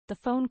The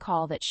phone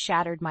call that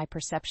shattered my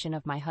perception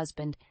of my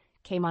husband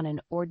came on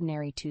an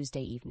ordinary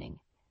Tuesday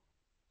evening.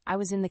 I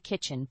was in the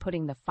kitchen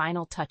putting the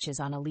final touches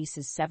on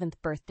Elise's 7th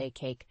birthday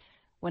cake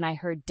when I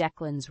heard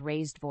Declan's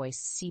raised voice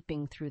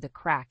seeping through the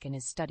crack in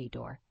his study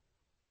door.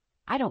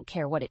 "I don't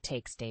care what it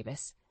takes,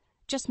 Davis.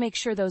 Just make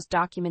sure those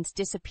documents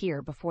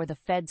disappear before the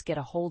feds get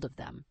a hold of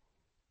them,"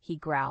 he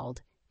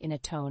growled in a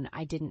tone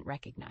I didn't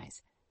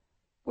recognize.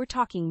 "We're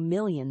talking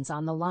millions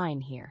on the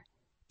line here.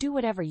 Do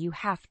whatever you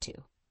have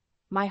to."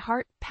 My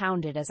heart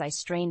pounded as I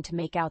strained to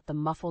make out the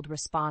muffled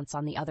response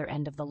on the other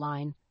end of the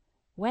line.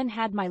 When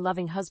had my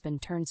loving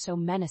husband turned so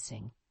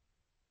menacing?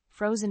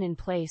 Frozen in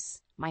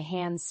place, my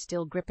hands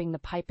still gripping the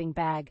piping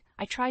bag,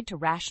 I tried to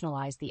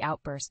rationalize the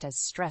outburst as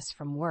stress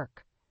from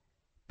work.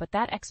 But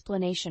that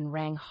explanation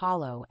rang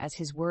hollow as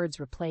his words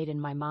replayed in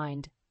my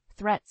mind,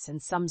 threats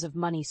and sums of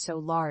money so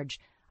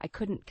large I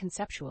couldn't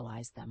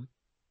conceptualize them.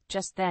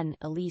 Just then,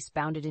 Elise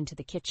bounded into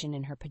the kitchen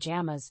in her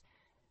pajamas,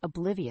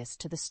 oblivious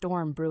to the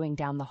storm brewing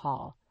down the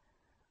hall.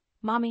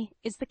 "Mommy,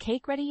 is the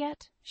cake ready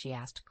yet?" she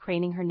asked,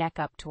 craning her neck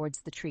up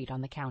towards the treat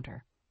on the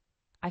counter.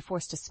 I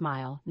forced a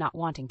smile, not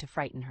wanting to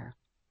frighten her.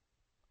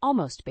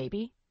 "Almost,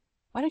 baby.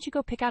 Why don't you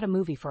go pick out a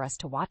movie for us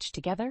to watch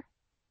together?"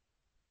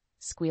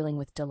 Squealing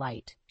with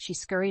delight, she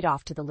scurried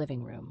off to the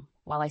living room,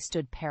 while I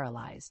stood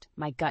paralyzed,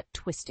 my gut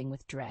twisting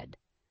with dread.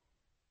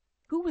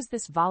 Who was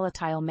this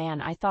volatile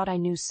man I thought I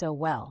knew so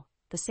well,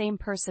 the same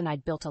person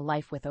I'd built a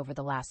life with over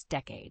the last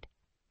decade?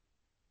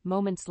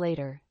 Moments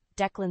later,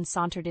 Declan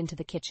sauntered into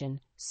the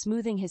kitchen,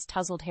 smoothing his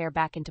tousled hair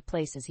back into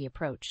place as he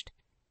approached.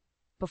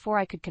 Before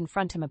I could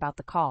confront him about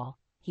the call,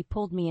 he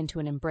pulled me into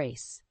an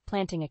embrace,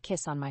 planting a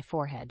kiss on my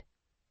forehead.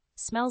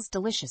 "Smells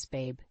delicious,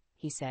 babe,"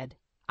 he said,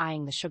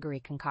 eyeing the sugary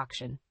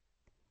concoction.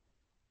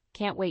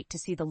 "Can't wait to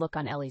see the look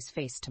on Ellie's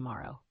face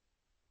tomorrow."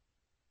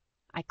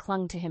 I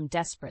clung to him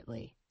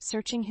desperately,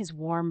 searching his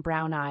warm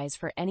brown eyes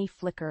for any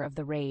flicker of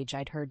the rage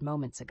I'd heard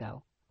moments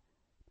ago.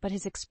 But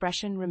his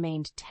expression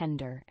remained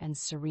tender and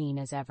serene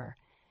as ever,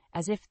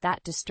 as if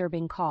that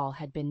disturbing call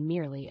had been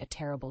merely a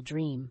terrible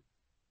dream.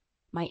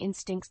 My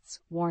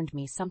instincts warned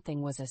me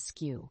something was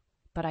askew,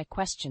 but I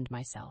questioned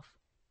myself.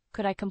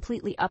 Could I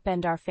completely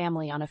upend our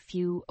family on a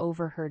few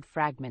overheard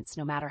fragments,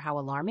 no matter how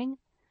alarming?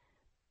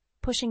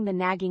 Pushing the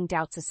nagging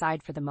doubts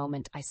aside for the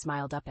moment, I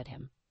smiled up at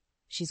him.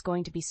 She's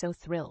going to be so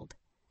thrilled.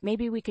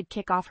 Maybe we could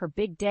kick off her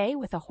big day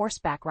with a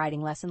horseback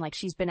riding lesson like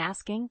she's been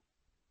asking?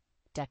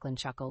 Declan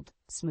chuckled,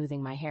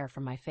 smoothing my hair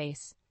from my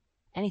face.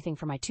 Anything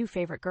for my 2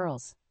 favorite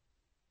girls.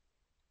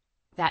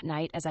 That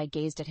night, as I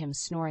gazed at him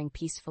snoring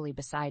peacefully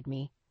beside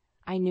me,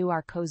 I knew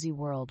our cozy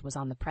world was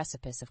on the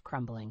precipice of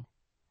crumbling.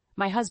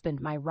 My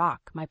husband, my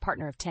rock, my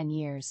partner of 10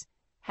 years,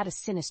 had a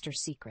sinister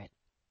secret.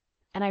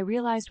 And I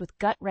realized with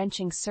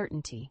gut-wrenching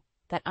certainty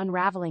that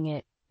unraveling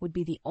it would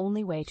be the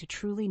only way to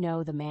truly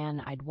know the man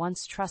I'd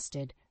once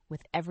trusted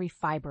with every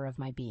fiber of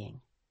my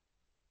being.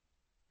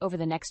 Over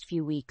the next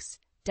few weeks,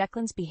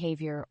 Declan's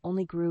behavior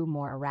only grew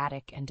more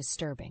erratic and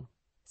disturbing.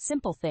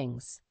 Simple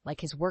things,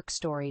 like his work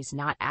stories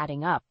not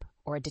adding up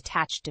or a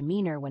detached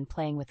demeanor when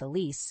playing with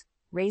Elise,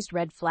 raised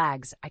red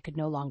flags I could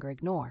no longer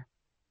ignore.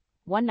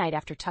 One night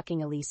after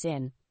tucking Elise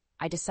in,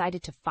 I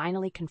decided to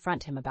finally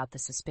confront him about the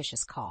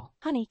suspicious call.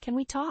 "Honey, can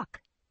we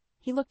talk?"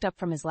 He looked up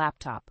from his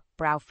laptop,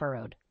 brow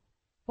furrowed.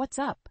 "What's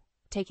up?"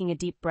 Taking a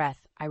deep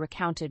breath, I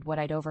recounted what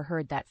I'd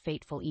overheard that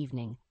fateful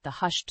evening, the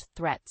hushed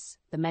threats,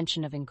 the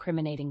mention of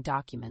incriminating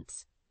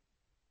documents.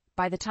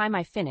 By the time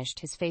I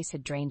finished, his face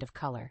had drained of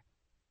color.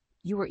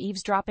 "You were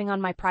eavesdropping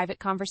on my private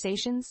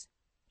conversations?"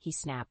 he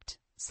snapped,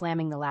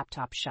 slamming the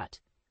laptop shut.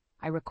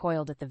 I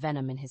recoiled at the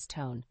venom in his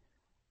tone.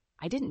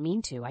 "I didn't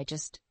mean to,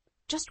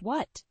 Just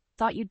what?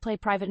 Thought you'd play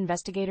private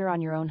investigator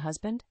on your own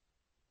husband?"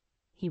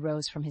 He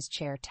rose from his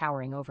chair,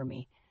 towering over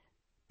me.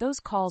 "Those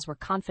calls were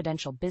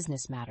confidential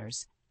business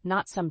matters,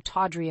 not some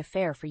tawdry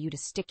affair for you to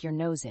stick your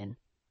nose in."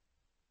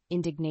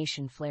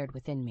 Indignation flared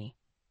within me.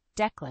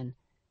 "Declan,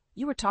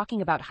 you were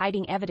talking about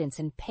hiding evidence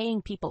and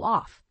paying people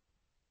off.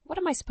 What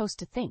am I supposed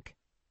to think?"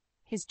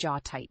 His jaw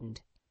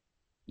tightened.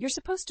 "You're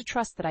supposed to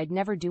trust that I'd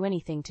never do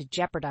anything to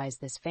jeopardize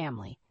this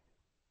family.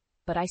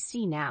 But I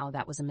see now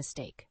that was a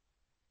mistake."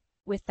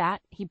 With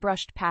that, he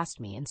brushed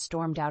past me and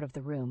stormed out of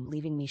the room,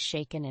 leaving me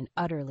shaken and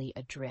utterly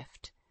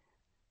adrift.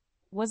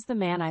 Was the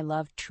man I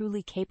loved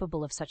truly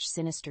capable of such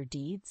sinister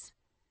deeds?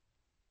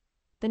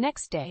 The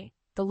next day,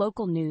 the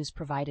local news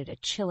provided a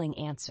chilling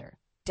answer.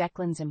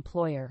 Declan's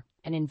employer,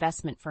 an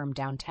investment firm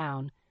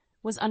downtown,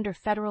 was under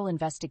federal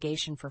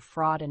investigation for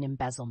fraud and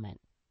embezzlement.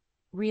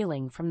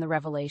 Reeling from the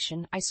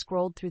revelation, I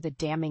scrolled through the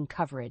damning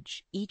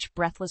coverage, each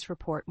breathless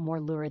report more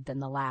lurid than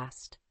the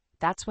last.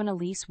 That's when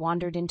Elise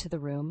wandered into the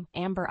room,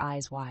 amber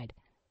eyes wide.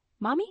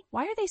 "Mommy,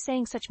 why are they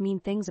saying such mean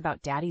things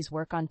about Daddy's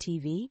work on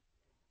TV?"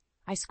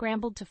 I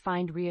scrambled to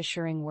find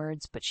reassuring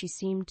words, but she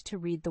seemed to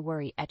read the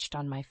worry etched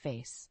on my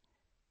face.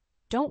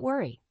 "Don't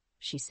worry,"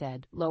 she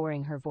said,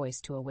 lowering her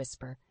voice to a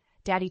whisper.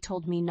 "Daddy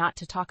told me not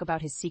to talk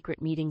about his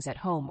secret meetings at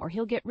home or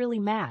he'll get really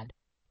mad.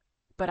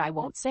 But I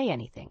won't say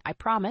anything, I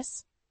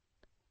promise."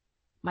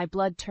 My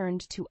blood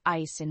turned to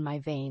ice in my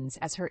veins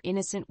as her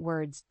innocent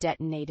words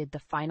detonated the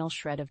final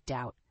shred of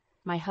doubt.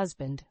 My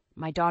husband,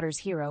 my daughter's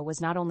hero,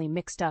 was not only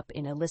mixed up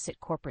in illicit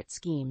corporate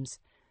schemes,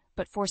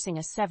 but forcing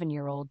a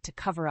 7-year-old to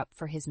cover up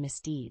for his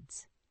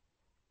misdeeds.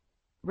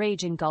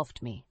 Rage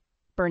engulfed me,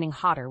 burning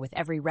hotter with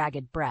every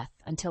ragged breath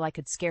until I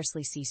could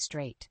scarcely see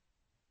straight.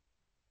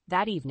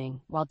 That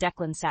evening, while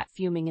Declan sat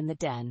fuming in the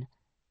den,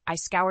 I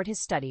scoured his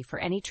study for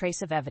any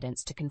trace of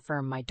evidence to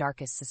confirm my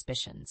darkest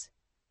suspicions.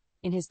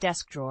 In his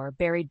desk drawer,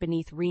 buried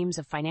beneath reams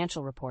of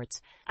financial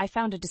reports, I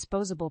found a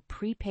disposable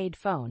prepaid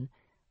phone,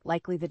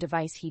 likely the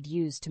device he'd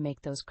used to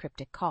make those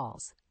cryptic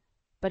calls.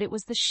 But it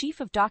was the sheaf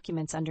of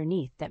documents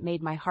underneath that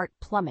made my heart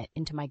plummet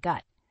into my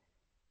gut.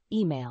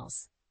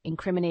 Emails,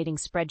 incriminating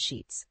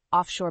spreadsheets,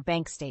 offshore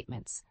bank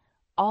statements,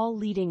 all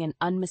leading an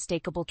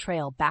unmistakable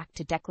trail back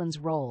to Declan's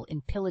role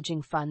in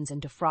pillaging funds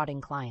and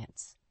defrauding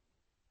clients.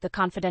 The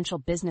confidential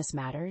business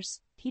matters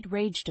he'd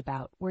raged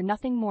about were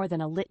nothing more than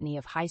a litany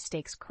of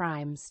high-stakes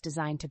crimes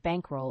designed to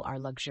bankroll our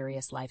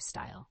luxurious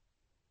lifestyle.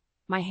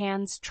 My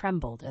hands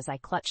trembled as I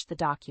clutched the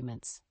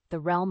documents, the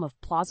realm of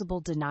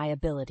plausible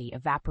deniability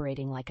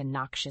evaporating like a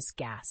noxious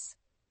gas.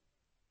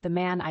 The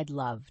man I'd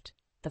loved,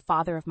 the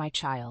father of my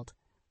child,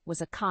 was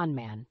a con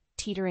man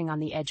teetering on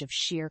the edge of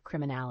sheer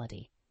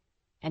criminality,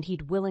 and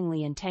he'd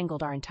willingly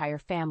entangled our entire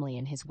family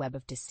in his web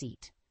of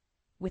deceit.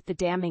 With the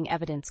damning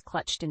evidence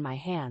clutched in my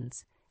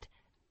hands,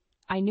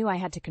 I knew I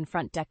had to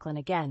confront Declan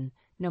again,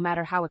 no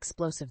matter how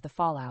explosive the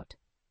fallout.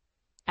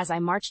 As I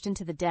marched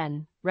into the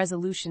den,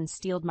 resolution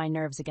steeled my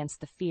nerves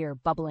against the fear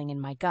bubbling in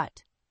my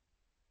gut.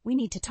 "We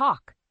need to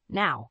talk,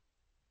 now."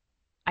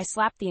 I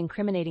slapped the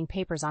incriminating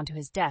papers onto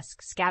his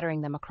desk,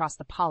 scattering them across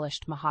the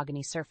polished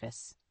mahogany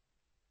surface.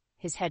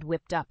 His head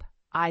whipped up,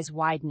 eyes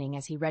widening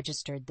as he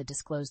registered the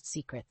disclosed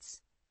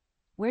secrets.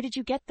 "Where did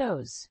you get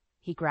those?"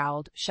 he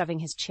growled, shoving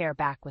his chair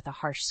back with a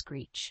harsh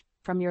screech.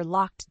 "From your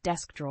locked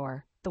desk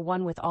drawer, the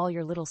one with all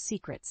your little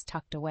secrets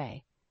tucked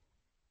away."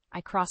 I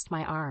crossed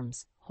my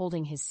arms,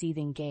 holding his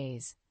seething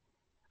gaze.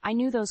 I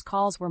knew those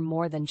calls were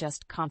more than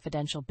just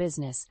confidential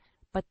business,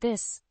 but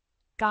this...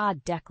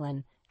 God,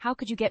 Declan, how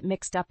could you get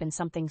mixed up in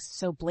something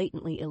so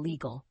blatantly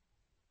illegal?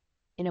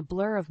 In a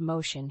blur of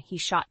motion, he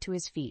shot to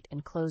his feet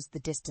and closed the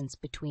distance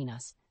between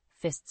us,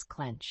 fists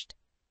clenched.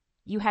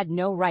 "You had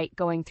no right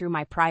going through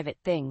my private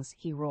things,"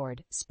 he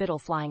roared, spittle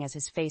flying as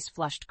his face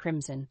flushed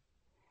crimson.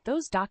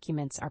 "Those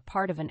documents are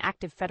part of an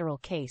active federal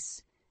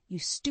case. You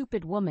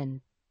stupid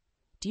woman.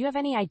 Do you have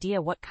any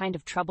idea what kind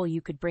of trouble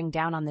you could bring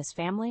down on this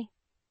family?"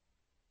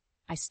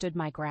 I stood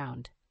my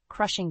ground,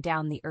 crushing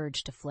down the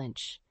urge to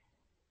flinch.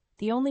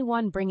 "The only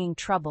one bringing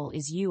trouble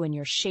is you and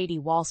your shady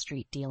Wall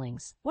Street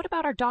dealings. What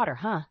about our daughter,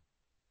 huh?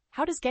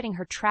 How does getting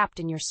her trapped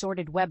in your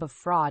sordid web of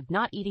fraud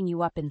not eating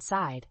you up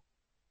inside?"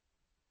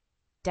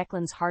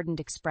 Declan's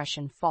hardened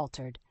expression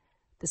faltered,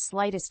 the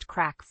slightest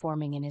crack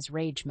forming in his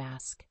rage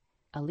mask.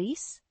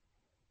 "Elise?"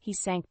 He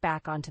sank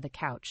back onto the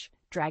couch,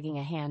 dragging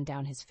a hand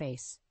down his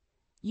face.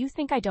 "You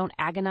think I don't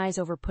agonize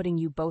over putting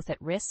you both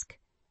at risk?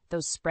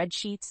 Those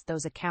spreadsheets,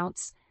 those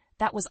accounts,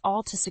 that was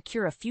all to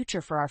secure a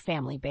future for our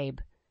family, babe.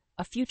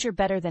 A future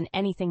better than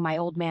anything my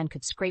old man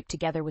could scrape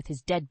together with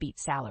his deadbeat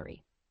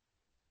salary."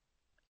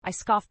 I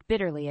scoffed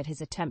bitterly at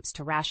his attempts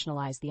to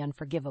rationalize the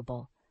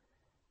unforgivable.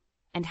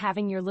 "And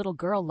having your little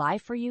girl lie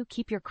for you,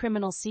 keep your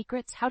criminal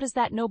secrets, how does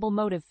that noble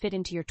motive fit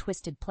into your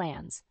twisted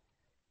plans?"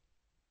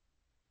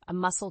 A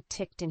muscle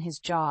ticked in his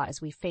jaw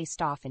as we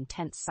faced off in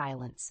tense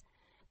silence,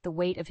 the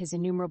weight of his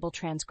innumerable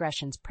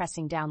transgressions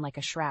pressing down like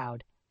a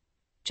shroud.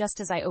 Just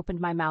as I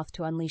opened my mouth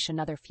to unleash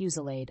another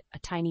fusillade, a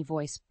tiny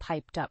voice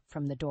piped up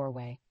from the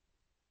doorway.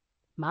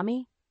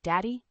 "Mommy?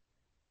 Daddy?"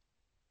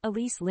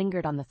 Elise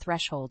lingered on the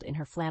threshold in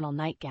her flannel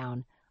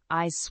nightgown,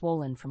 eyes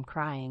swollen from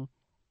crying.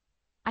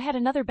 I had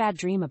another bad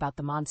dream about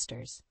the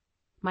monsters.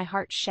 My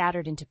heart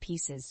shattered into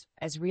pieces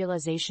as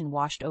realization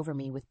washed over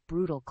me with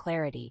brutal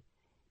clarity.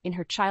 In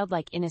her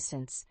childlike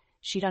innocence,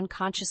 she'd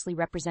unconsciously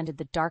represented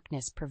the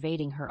darkness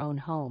pervading her own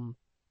home.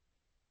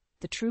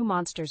 The true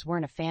monsters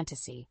weren't a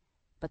fantasy,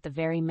 but the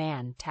very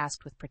man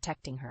tasked with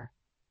protecting her.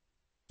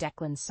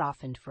 Declan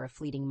softened for a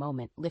fleeting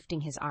moment,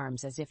 lifting his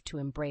arms as if to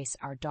embrace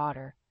our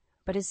daughter.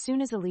 But as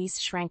soon as Elise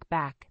shrank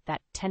back,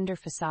 that tender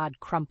facade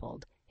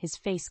crumpled, his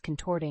face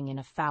contorting in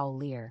a foul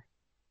leer.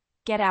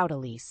 "Get out,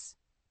 Elise,"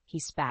 he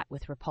spat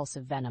with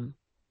repulsive venom.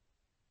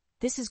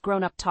 "This is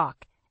grown-up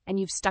talk, and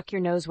you've stuck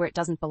your nose where it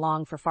doesn't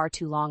belong for far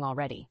too long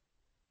already."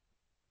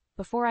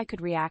 Before I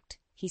could react,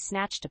 he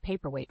snatched a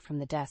paperweight from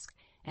the desk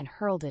and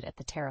hurled it at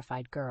the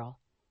terrified girl.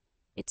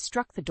 It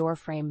struck the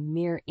doorframe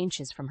mere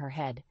inches from her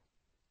head,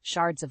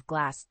 shards of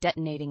glass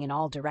detonating in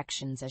all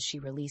directions as she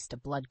released a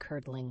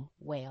blood-curdling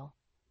wail.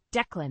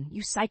 "Declan,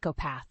 you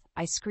psychopath!"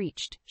 I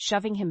screeched,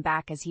 shoving him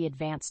back as he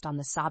advanced on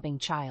the sobbing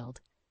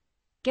child.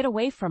 "Get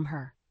away from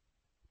her!"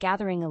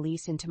 Gathering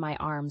Elise into my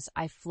arms,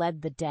 I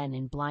fled the den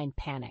in blind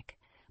panic,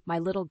 my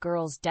little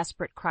girl's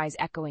desperate cries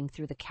echoing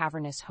through the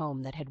cavernous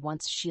home that had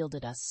once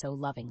shielded us so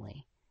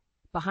lovingly.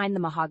 Behind the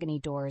mahogany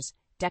doors,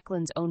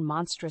 Declan's own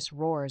monstrous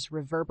roars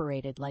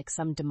reverberated like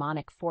some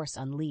demonic force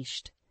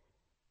unleashed.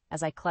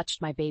 as I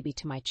clutched my baby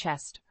to my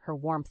chest, her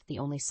warmth the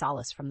only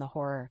solace from the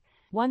horror.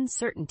 One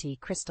certainty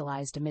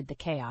crystallized amid the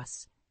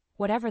chaos.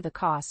 Whatever the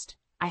cost,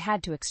 I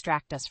had to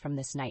extract us from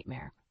this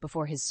nightmare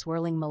before his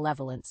swirling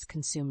malevolence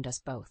consumed us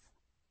both.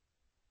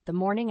 The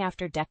morning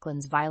after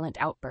Declan's violent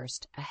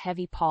outburst, a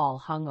heavy pall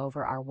hung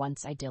over our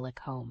once idyllic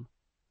home.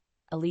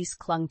 Elise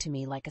clung to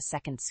me like a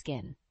second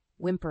skin,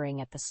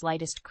 whimpering at the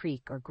slightest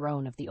creak or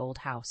groan of the old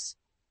house.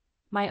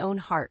 My own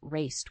heart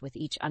raced with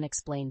each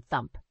unexplained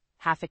thump,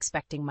 half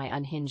expecting my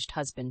unhinged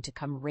husband to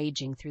come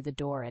raging through the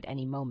door at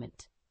any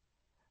moment.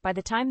 By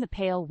the time the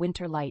pale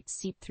winter light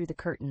seeped through the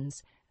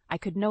curtains, I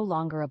could no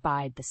longer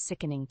abide the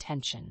sickening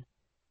tension.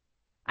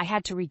 I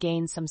had to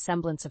regain some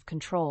semblance of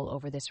control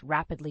over this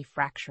rapidly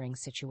fracturing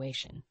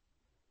situation.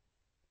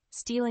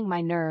 Steeling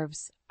my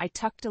nerves, I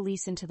tucked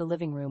Elise into the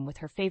living room with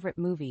her favorite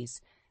movies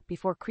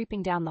before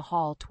creeping down the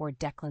hall toward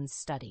Declan's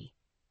study.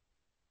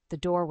 The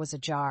door was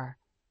ajar,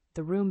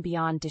 the room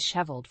beyond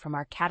disheveled from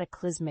our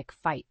cataclysmic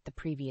fight the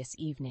previous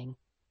evening.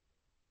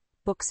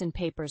 Books and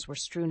papers were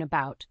strewn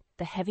about,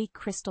 the heavy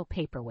crystal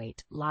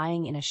paperweight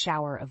lying in a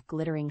shower of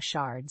glittering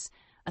shards,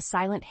 a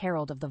silent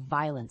herald of the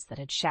violence that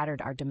had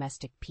shattered our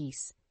domestic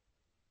peace.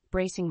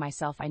 Bracing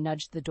myself, I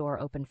nudged the door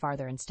open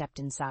farther and stepped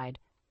inside.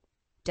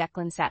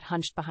 Declan sat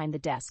hunched behind the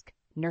desk,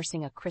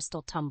 nursing a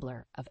crystal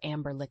tumbler of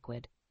amber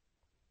liquid.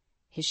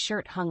 His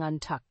shirt hung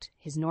untucked,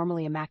 his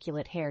normally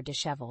immaculate hair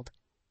disheveled.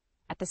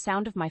 At the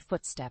sound of my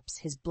footsteps,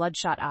 his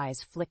bloodshot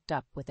eyes flicked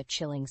up with a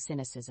chilling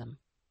cynicism.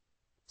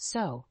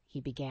 "So,"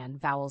 he began,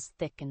 vowels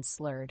thick and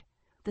slurred,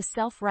 "the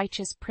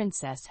self-righteous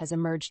princess has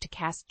emerged to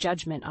cast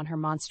judgment on her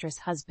monstrous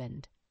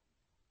husband."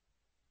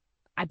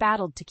 I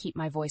battled to keep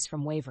my voice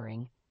from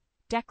wavering.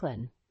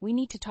 "Declan, we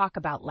need to talk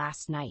about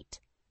last night."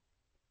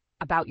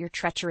 "About your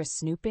treacherous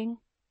snooping?"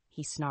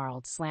 he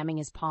snarled, slamming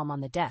his palm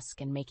on the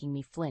desk and making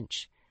me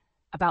flinch.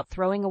 "About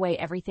throwing away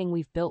everything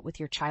we've built with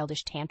your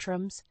childish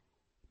tantrums?"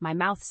 My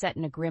mouth set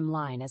in a grim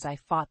line as I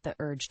fought the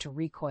urge to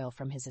recoil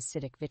from his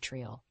acidic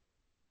vitriol.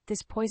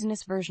 This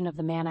poisonous version of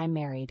the man I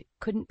married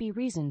couldn't be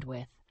reasoned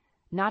with,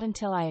 not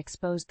until I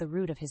exposed the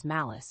root of his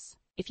malice.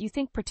 "If you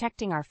think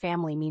protecting our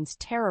family means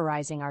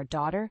terrorizing our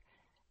daughter,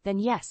 then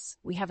yes,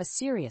 we have a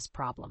serious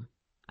problem,"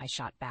 I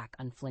shot back,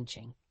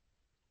 unflinching.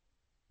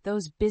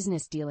 "Those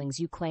business dealings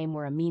you claim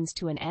were a means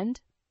to an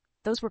end?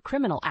 Those were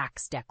criminal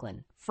acts,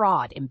 Declan.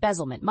 Fraud,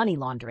 embezzlement, money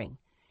laundering.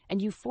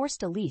 And you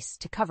forced Elise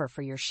to cover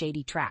for your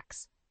shady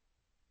tracks."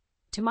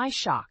 To my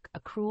shock, a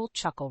cruel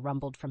chuckle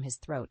rumbled from his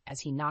throat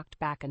as he knocked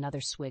back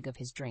another swig of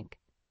his drink.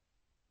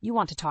 "You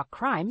want to talk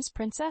crimes,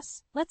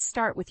 Princess? Let's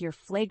start with your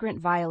flagrant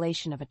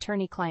violation of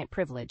attorney-client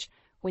privilege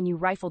when you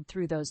rifled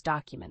through those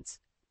documents.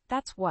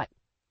 That's what,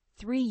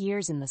 3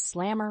 years in the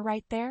slammer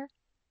right there?"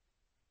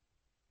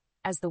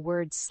 As the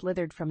words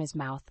slithered from his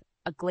mouth,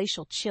 a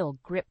glacial chill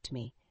gripped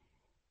me.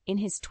 In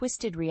his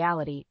twisted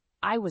reality,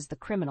 I was the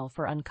criminal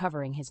for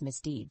uncovering his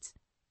misdeeds.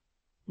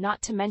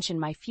 "Not to mention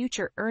my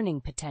future earning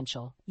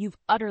potential, you've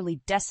utterly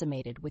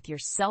decimated with your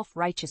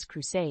self-righteous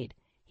crusade,"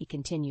 he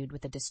continued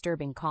with a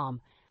disturbing calm,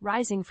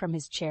 rising from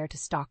his chair to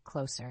stalk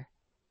closer.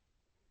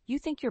 "You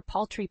think your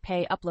paltry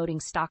pay uploading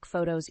stock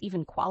photos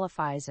even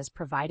qualifies as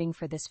providing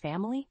for this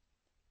family?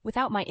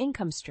 Without my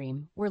income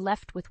stream, we're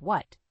left with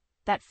what?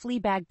 That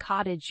fleabag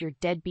cottage your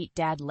deadbeat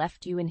dad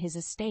left you in his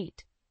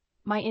estate."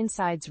 My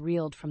insides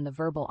reeled from the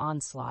verbal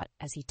onslaught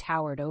as he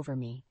towered over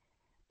me,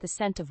 the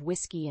scent of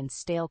whiskey and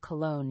stale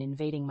cologne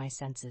invading my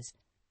senses.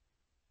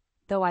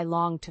 Though I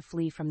longed to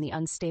flee from the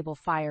unstable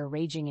fire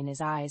raging in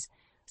his eyes,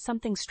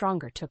 something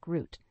stronger took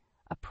root,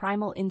 a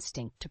primal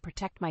instinct to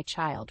protect my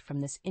child from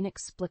this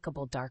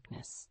inexplicable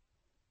darkness.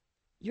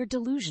 "You're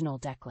delusional,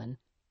 Declan,"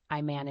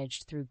 I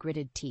managed through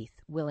gritted teeth,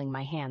 willing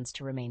my hands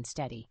to remain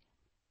steady.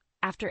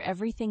 "After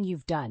everything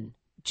you've done,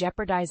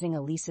 jeopardizing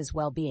Elise's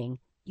well-being,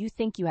 you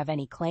think you have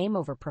any claim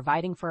over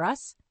providing for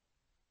us?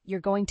 You're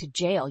going to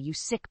jail, you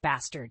sick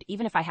bastard,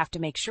 even if I have to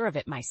make sure of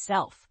it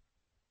myself."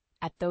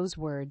 At those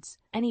words,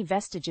 any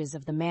vestiges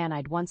of the man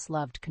I'd once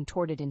loved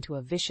contorted into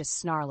a vicious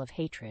snarl of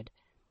hatred.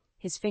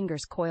 His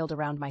fingers coiled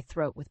around my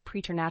throat with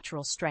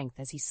preternatural strength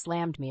as he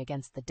slammed me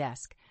against the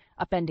desk,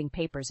 upending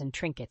papers and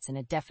trinkets in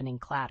a deafening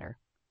clatter.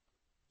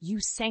 "You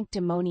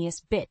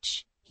sanctimonious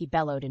bitch," he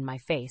bellowed in my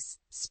face,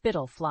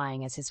 spittle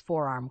flying as his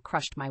forearm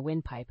crushed my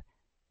windpipe.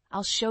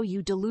 "I'll show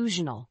you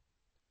delusional."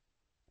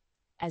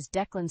 As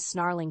Declan's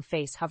snarling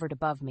face hovered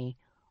above me,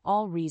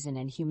 all reason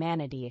and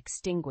humanity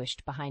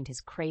extinguished behind his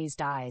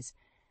crazed eyes,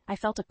 I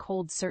felt a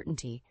cold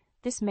certainty.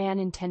 This man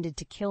intended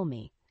to kill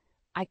me.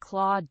 I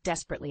clawed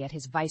desperately at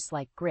his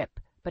vice-like grip,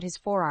 but his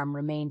forearm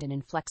remained an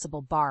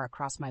inflexible bar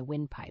across my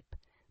windpipe.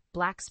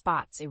 Black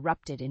spots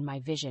erupted in my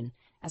vision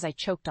as I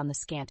choked on the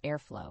scant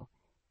airflow.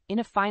 In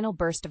a final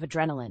burst of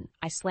adrenaline,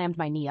 I slammed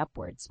my knee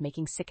upwards,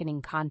 making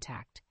sickening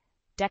contact.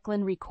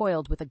 Declan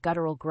recoiled with a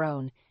guttural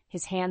groan,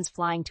 his hands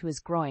flying to his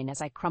groin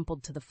as I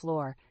crumpled to the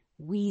floor,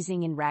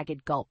 wheezing in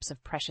ragged gulps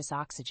of precious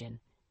oxygen.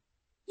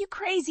 "You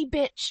crazy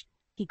bitch!"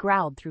 he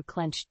growled through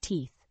clenched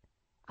teeth.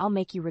 "I'll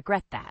make you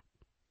regret that."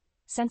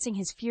 Sensing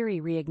his fury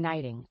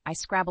reigniting, I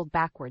scrabbled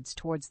backwards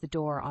towards the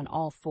door on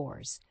all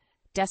fours.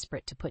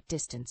 desperate to put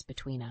distance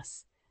between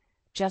us.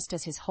 Just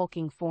as his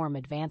hulking form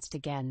advanced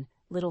again,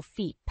 little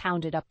feet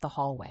pounded up the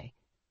hallway.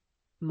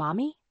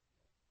 "Mommy?"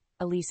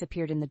 Elise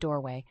appeared in the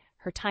doorway,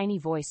 her tiny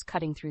voice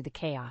cutting through the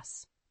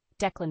chaos.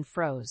 Declan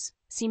froze,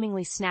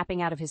 seemingly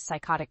snapping out of his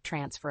psychotic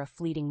trance for a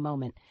fleeting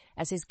moment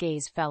as his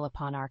gaze fell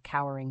upon our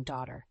cowering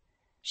daughter.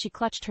 She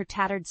clutched her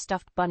tattered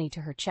stuffed bunny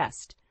to her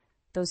chest,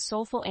 those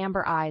soulful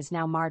amber eyes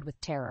now marred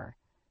with terror.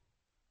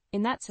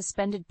 In that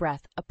suspended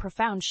breath, a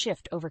profound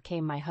shift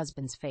overcame my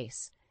husband's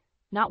face.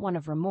 Not one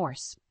of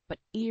remorse, but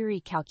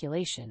eerie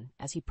calculation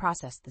as he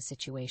processed the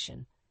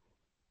situation.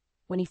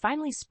 When he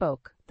finally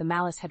spoke, the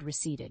malice had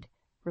receded,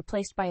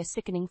 replaced by a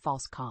sickening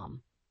false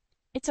calm.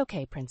 "It's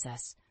okay,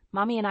 Princess.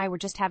 Mommy and I were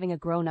just having a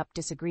grown-up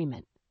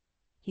disagreement."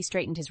 He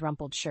straightened his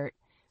rumpled shirt,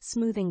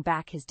 smoothing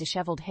back his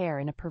disheveled hair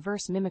in a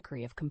perverse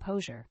mimicry of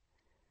composure.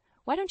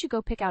 "Why don't you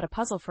go pick out a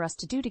puzzle for us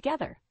to do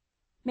together?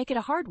 Make it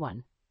a hard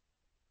one."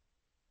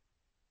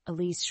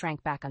 Elise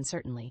shrank back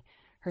uncertainly,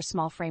 her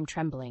small frame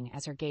trembling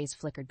as her gaze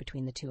flickered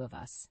between the two of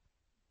us.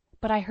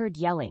 But I heard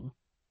yelling.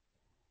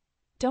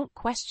 "Don't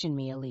question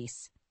me,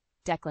 Elise,"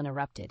 Declan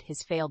erupted,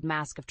 his failed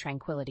mask of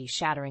tranquility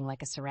shattering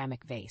like a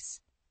ceramic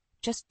vase.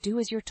 "Just do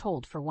as you're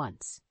told for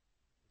once."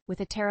 With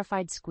a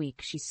terrified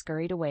squeak, she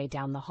scurried away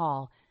down the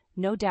hall,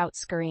 no doubt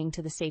scurrying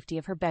to the safety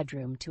of her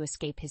bedroom to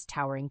escape his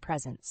towering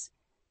presence.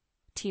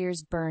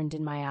 Tears burned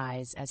in my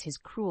eyes as his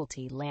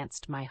cruelty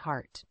lanced my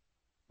heart.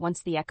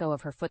 Once the echo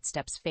of her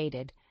footsteps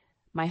faded,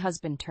 my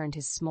husband turned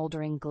his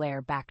smoldering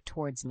glare back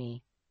towards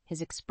me,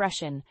 his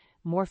expression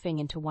morphing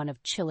into one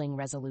of chilling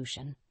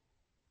resolution.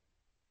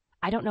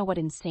 "I don't know what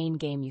insane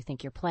game you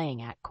think you're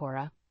playing at,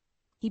 Cora."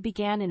 He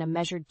began in a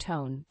measured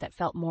tone that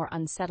felt more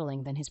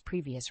unsettling than his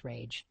previous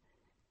rage.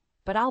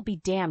 "But I'll be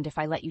damned if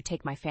I let you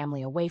take my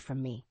family away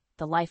from me,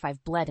 the life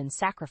I've bled and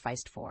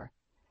sacrificed for."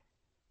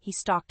 He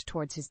stalked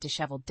towards his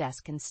disheveled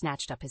desk and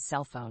snatched up his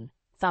cell phone,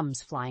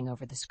 thumbs flying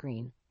over the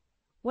screen.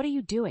 "What are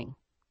you doing?"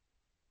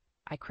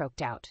 I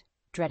croaked out,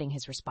 dreading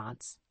his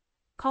response.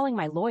 "Calling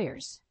my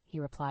lawyers," he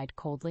replied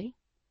coldly.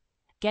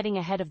 "Getting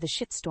ahead of the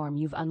shitstorm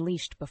you've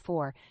unleashed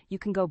before you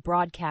can go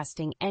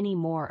broadcasting any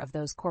more of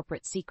those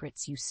corporate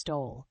secrets you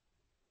stole."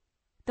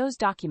 "Those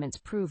documents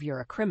prove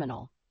you're a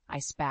criminal," I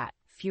spat,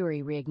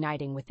 fury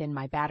reigniting within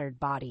my battered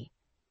body.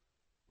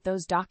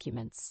 "Those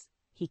documents,"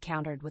 he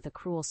countered with a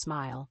cruel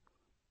smile,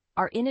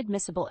 "are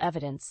inadmissible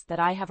evidence that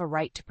I have a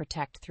right to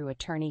protect through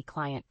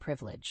attorney-client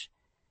privilege.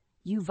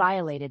 You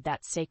violated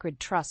that sacred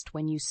trust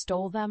when you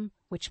stole them,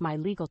 which my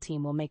legal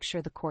team will make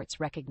sure the courts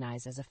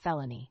recognize as a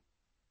felony."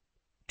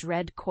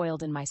 Dread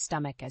coiled in my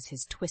stomach as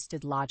his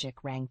twisted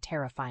logic rang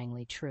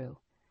terrifyingly true.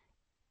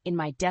 In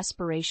my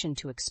desperation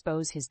to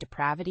expose his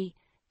depravity,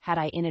 had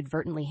I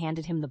inadvertently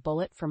handed him the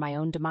bullet for my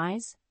own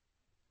demise?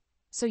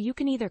 "So you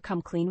can either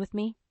come clean with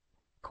me,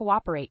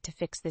 cooperate to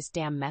fix this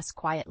damn mess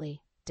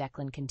quietly,"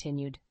 Declan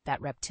continued, that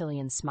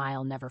reptilian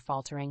smile never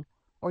faltering,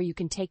 "or you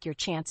can take your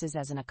chances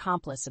as an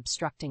accomplice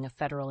obstructing a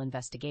federal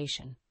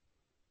investigation.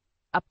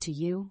 Up to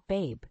you,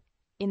 babe."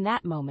 In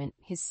that moment,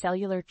 his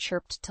cellular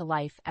chirped to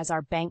life as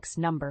our bank's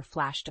number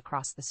flashed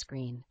across the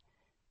screen.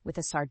 With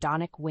a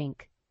sardonic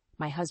wink,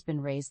 my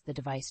husband raised the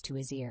device to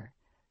his ear.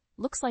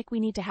 "Looks like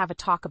we need to have a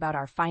talk about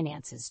our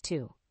finances,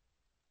 too."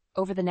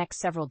 Over the next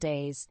several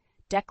days,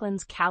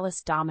 Declan's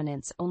callous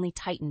dominance only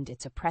tightened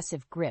its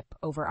oppressive grip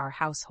over our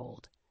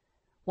household.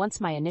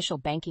 Once my initial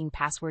banking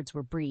passwords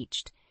were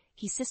breached,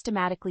 he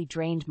systematically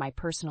drained my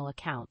personal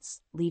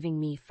accounts, leaving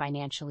me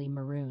financially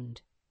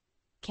marooned.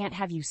 "Can't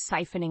have you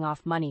siphoning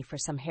off money for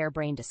some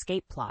harebrained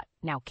escape plot,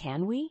 now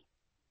can we?"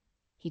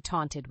 He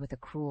taunted with a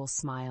cruel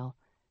smile,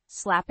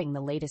 slapping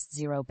the latest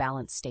zero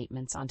balance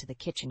statements onto the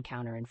kitchen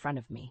counter in front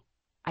of me.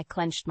 I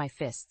clenched my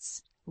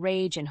fists,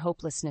 rage and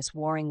hopelessness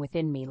warring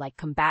within me like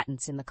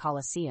combatants in the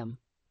Colosseum.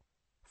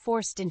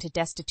 Forced into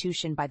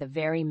destitution by the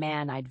very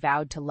man I'd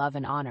vowed to love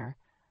and honor,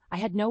 I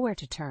had nowhere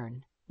to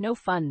turn, no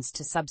funds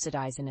to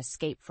subsidize an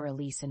escape for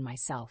Elise and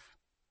myself.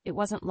 It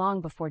wasn't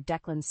long before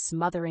Declan's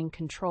smothering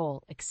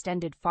control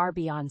extended far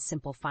beyond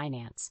simple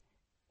finance.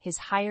 His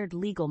hired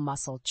legal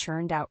muscle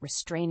churned out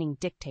restraining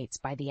dictates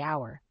by the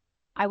hour.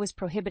 I was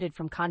prohibited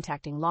from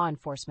contacting law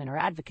enforcement or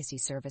advocacy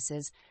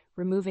services,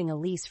 removing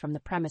Elise from the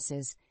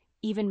premises,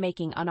 even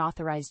making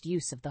unauthorized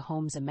use of the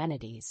home's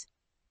amenities.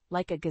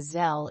 Like a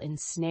gazelle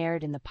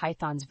ensnared in the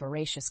python's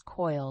voracious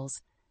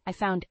coils, I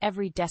found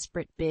every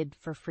desperate bid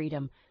for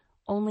freedom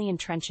only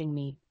entrenching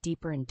me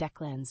deeper in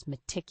Declan's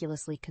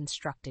meticulously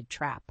constructed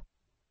trap.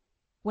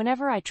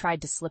 Whenever I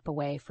tried to slip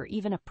away for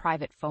even a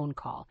private phone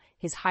call,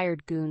 his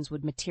hired goons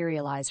would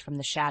materialize from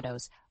the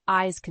shadows,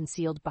 eyes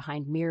concealed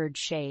behind mirrored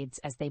shades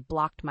as they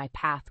blocked my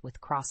path with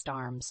crossed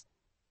arms.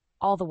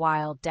 All the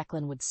while,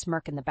 Declan would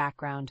smirk in the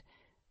background,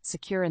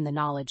 secure in the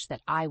knowledge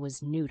that I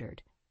was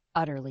neutered,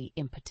 utterly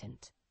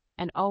impotent.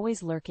 And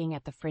always lurking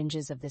at the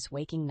fringes of this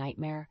waking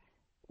nightmare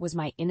was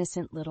my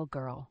innocent little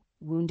girl,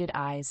 wounded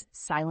eyes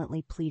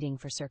silently pleading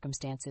for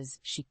circumstances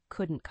she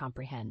couldn't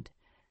comprehend.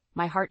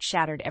 My heart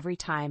shattered every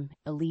time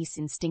Elise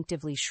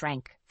instinctively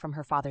shrank from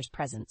her father's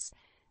presence,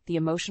 the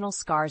emotional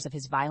scars of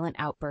his violent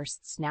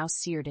outbursts now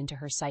seared into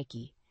her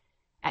psyche.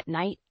 At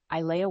night,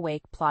 I lay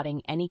awake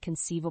plotting any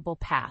conceivable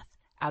path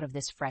out of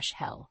this fresh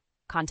hell,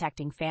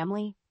 contacting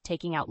family,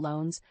 taking out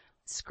loans,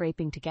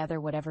 scraping together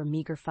whatever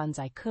meager funds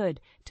I could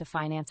to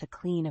finance a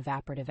clean,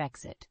 evaporative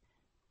exit.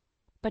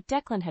 But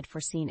Declan had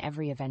foreseen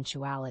every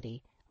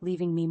eventuality,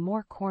 leaving me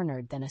more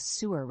cornered than a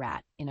sewer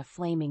rat in a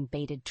flaming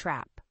baited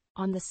trap.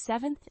 On the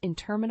 7th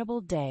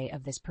interminable day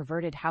of this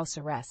perverted house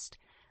arrest,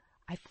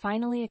 I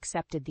finally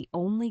accepted the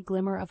only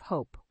glimmer of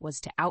hope was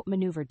to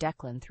outmaneuver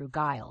Declan through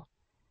guile.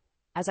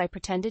 As I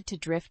pretended to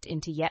drift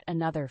into yet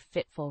another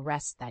fitful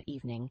rest that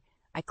evening,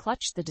 I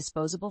clutched the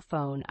disposable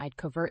phone I'd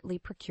covertly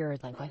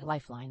procured like a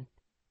lifeline.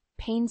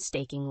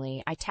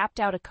 Painstakingly, I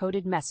tapped out a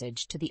coded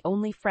message to the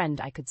only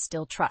friend I could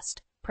still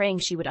trust, praying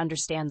she would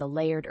understand the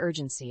layered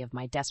urgency of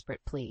my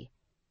desperate plea.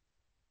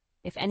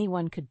 If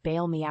anyone could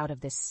bail me out of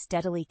this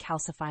steadily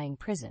calcifying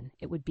prison,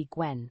 it would be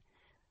Gwen.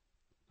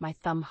 My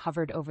thumb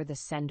hovered over the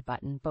send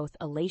button, both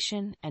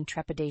elation and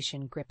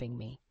trepidation gripping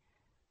me.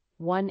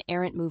 One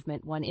errant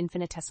movement, one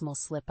infinitesimal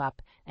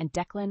slip-up, and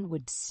Declan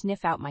would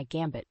sniff out my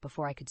gambit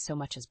before I could so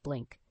much as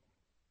blink.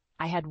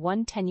 I had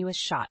one tenuous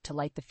shot to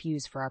light the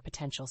fuse for our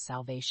potential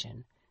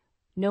salvation.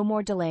 No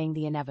more delaying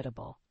the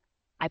inevitable.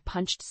 I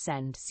punched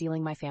send,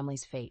 sealing my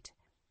family's fate.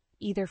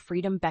 Either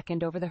freedom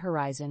beckoned over the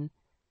horizon,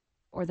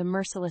 or the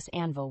merciless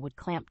anvil would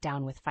clamp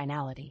down with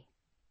finality.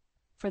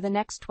 For the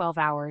next 12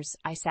 hours,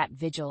 I sat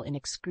vigil in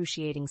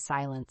excruciating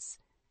silence,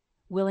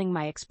 willing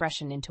my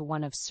expression into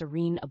one of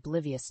serene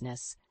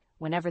obliviousness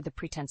whenever the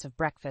pretense of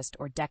breakfast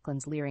or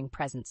Declan's leering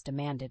presence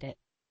demanded it.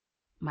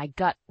 My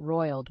gut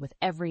roiled with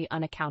every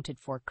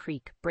unaccounted-for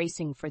creak,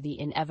 bracing for the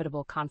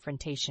inevitable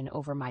confrontation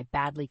over my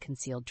badly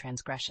concealed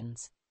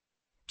transgressions.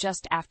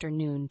 Just after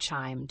noon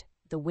chimed,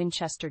 the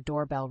Winchester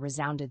doorbell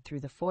resounded through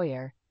the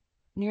foyer,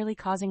 nearly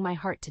causing my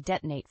heart to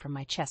detonate from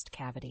my chest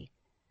cavity.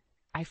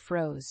 I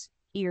froze,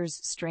 ears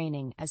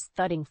straining, as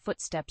thudding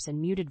footsteps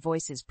and muted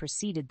voices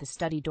preceded the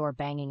study door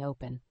banging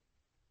open.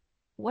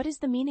 "What is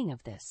the meaning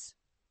of this?"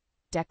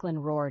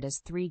 Declan roared as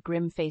 3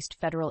 grim-faced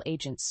federal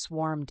agents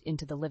swarmed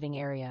into the living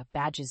area,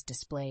 badges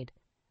displayed.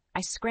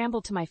 I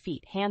scrambled to my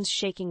feet, hands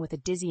shaking with a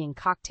dizzying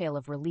cocktail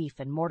of relief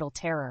and mortal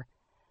terror.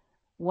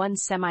 One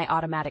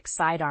semi-automatic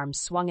sidearm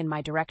swung in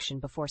my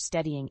direction before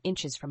steadying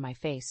inches from my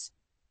face.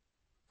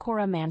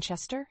 "Cora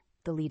Manchester?"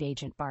 the lead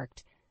agent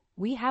barked.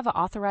 "We have an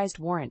authorized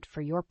warrant for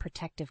your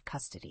protective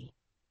custody."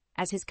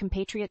 As his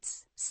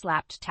compatriots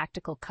slapped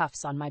tactical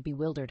cuffs on my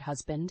bewildered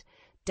husband,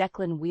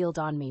 Declan wheeled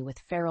on me with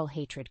feral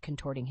hatred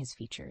contorting his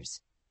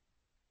features.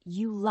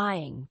 "You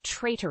lying,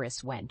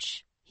 traitorous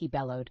wench," he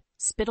bellowed,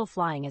 spittle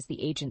flying as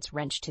the agents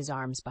wrenched his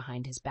arms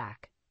behind his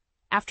back.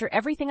 "After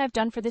everything I've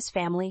done for this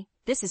family,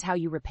 this is how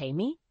you repay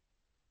me?"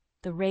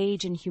 The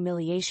rage and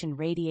humiliation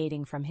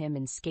radiating from him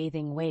in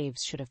scathing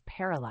waves should have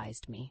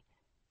paralyzed me.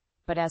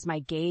 But as my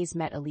gaze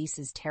met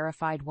Elise's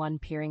terrified one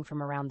peering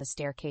from around the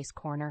staircase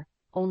corner,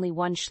 only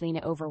one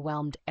Schlina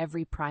overwhelmed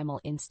every primal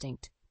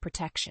instinct: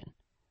 protection.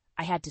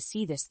 I had to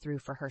see this through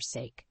for her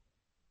sake.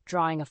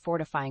 Drawing a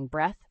fortifying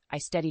breath, I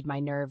steadied my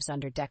nerves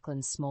under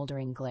Declan's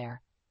smoldering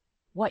glare.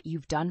 "What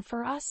you've done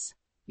for us?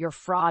 Your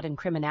fraud and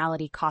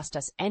criminality cost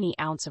us any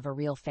ounce of a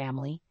real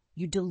family.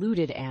 You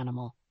deluded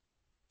animal.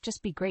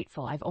 Just be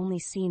grateful I've only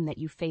seen that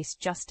you face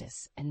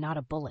justice and not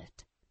a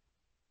bullet."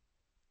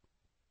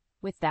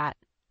 With that,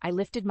 I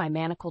lifted my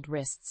manacled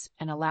wrists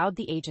and allowed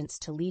the agents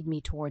to lead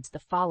me towards the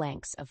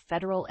phalanx of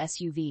federal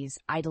SUVs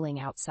idling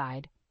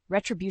outside,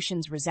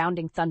 Retribution's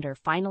resounding thunder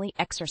finally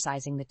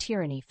exorcising the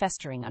tyranny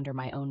festering under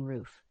my own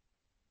roof.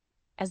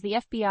 As the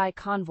FBI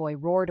convoy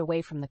roared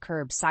away from the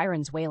curb,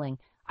 sirens wailing,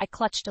 I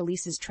clutched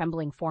Elise's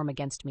trembling form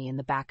against me in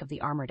the back of the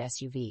armored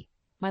SUV.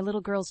 My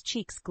little girl's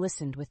cheeks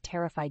glistened with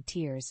terrified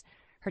tears,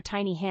 her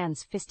tiny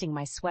hands fisting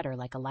my sweater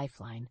like a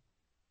lifeline.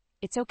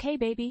 "It's okay,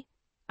 baby,"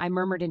 I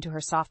murmured into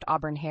her soft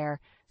auburn hair,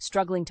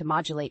 struggling to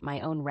modulate my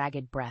own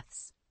ragged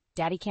breaths.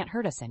 "Daddy can't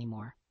hurt us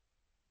anymore."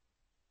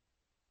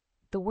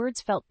 The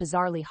words felt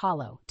bizarrely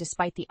hollow,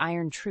 despite the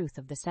iron truth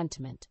of the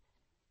sentiment.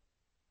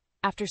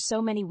 After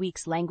so many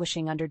weeks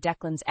languishing under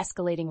Declan's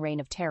escalating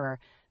reign of terror,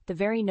 the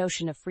very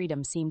notion of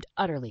freedom seemed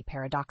utterly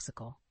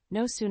paradoxical.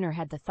 No sooner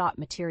had the thought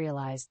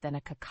materialized than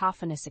a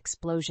cacophonous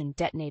explosion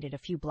detonated a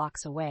few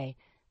blocks away,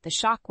 the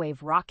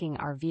shockwave rocking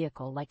our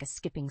vehicle like a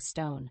skipping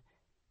stone.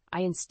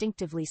 I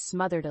instinctively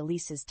smothered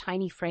Elise's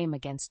tiny frame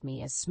against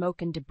me as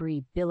smoke and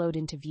debris billowed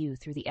into view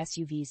through the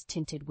SUV's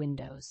tinted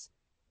windows.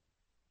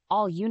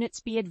 "All units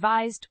be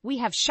advised, we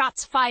have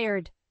shots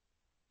fired!"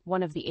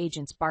 One of the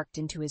agents barked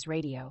into his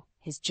radio,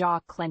 his jaw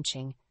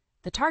clenching.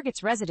 "The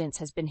target's residence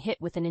has been hit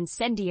with an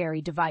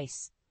incendiary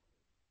device."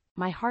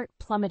 My heart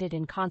plummeted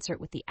in concert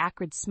with the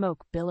acrid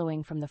smoke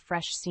billowing from the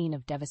fresh scene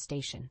of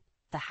devastation.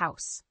 The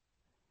house.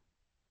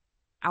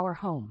 Our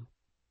home.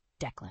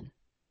 Declan.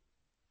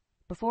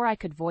 Before I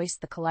could voice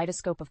the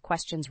kaleidoscope of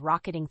questions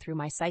rocketing through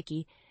my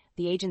psyche,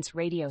 the agent's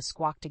radio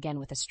squawked again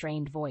with a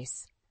strained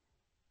voice.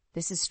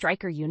 "This is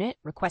Stryker Unit,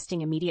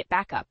 requesting immediate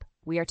backup.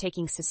 We are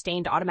taking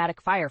sustained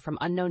automatic fire from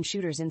unknown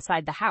shooters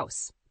inside the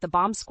house. The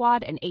bomb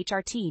squad and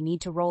HRT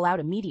need to roll out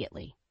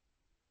immediately."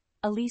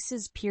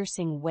 Elise's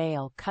piercing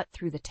wail cut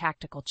through the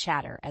tactical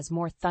chatter as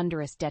more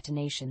thunderous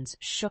detonations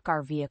shook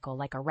our vehicle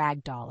like a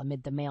rag doll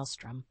amid the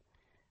maelstrom.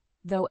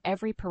 Though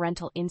every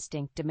parental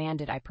instinct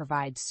demanded I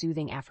provide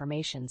soothing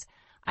affirmations,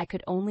 I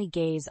could only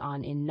gaze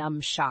on in numb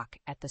shock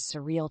at the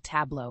surreal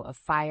tableau of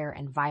fire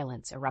and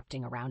violence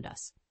erupting around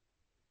us.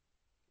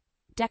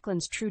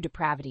 Declan's true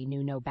depravity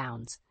knew no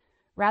bounds.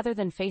 Rather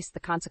than face the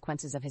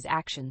consequences of his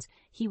actions,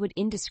 he would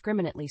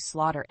indiscriminately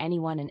slaughter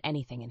anyone and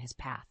anything in his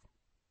path.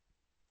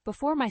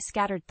 Before my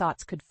scattered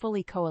thoughts could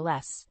fully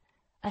coalesce,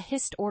 a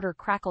hissed order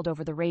crackled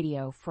over the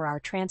radio for our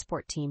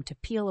transport team to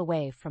peel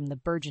away from the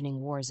burgeoning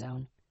war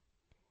zone.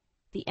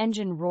 The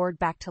engine roared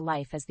back to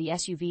life as the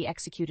SUV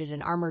executed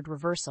an armored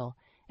reversal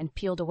and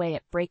peeled away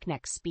at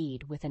breakneck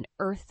speed with an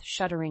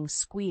earth-shuddering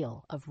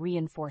squeal of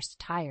reinforced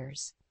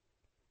tires.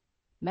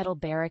 Metal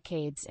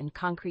barricades and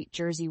concrete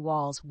jersey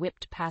walls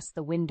whipped past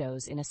the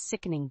windows in a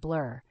sickening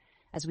blur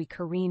as we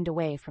careened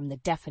away from the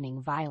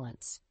deafening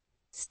violence.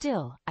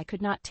 Still, I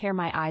could not tear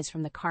my eyes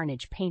from the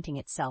carnage painting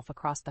itself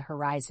across the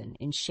horizon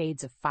in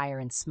shades of fire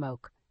and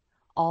smoke,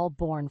 all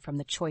born from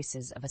the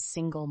choices of a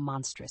single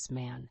monstrous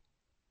man.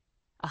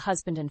 A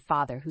husband and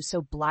father who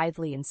so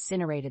blithely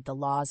incinerated the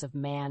laws of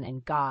man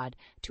and God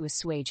to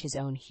assuage his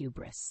own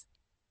hubris.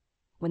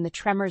 When the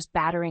tremors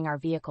battering our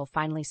vehicle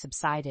finally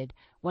subsided,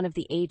 one of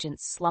the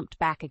agents slumped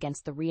back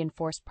against the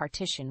reinforced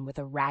partition with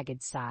a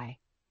ragged sigh.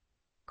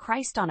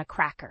 Christ on a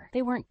cracker,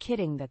 they weren't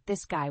kidding that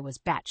this guy was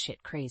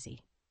batshit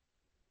crazy.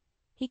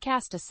 He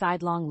cast a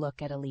sidelong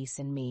look at Elise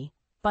and me,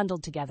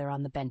 bundled together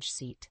on the bench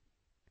seat.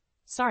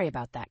 "Sorry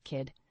about that,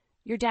 kid.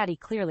 Your daddy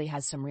clearly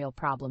has some real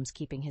problems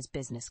keeping his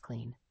business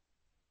clean."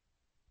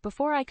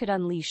 Before I could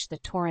unleash the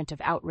torrent of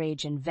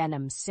outrage and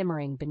venom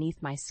simmering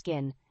beneath my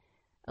skin,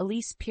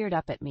 Elise peered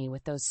up at me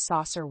with those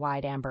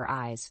saucer-wide amber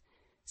eyes,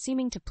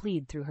 seeming to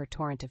plead through her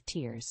torrent of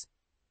tears.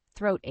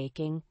 Throat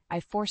aching, I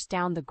forced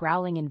down the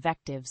growling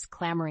invectives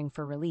clamoring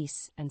for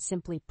release and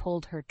simply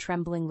pulled her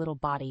trembling little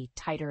body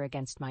tighter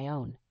against my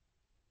own.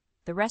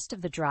 The rest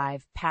of the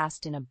drive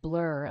passed in a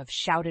blur of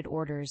shouted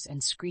orders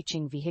and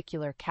screeching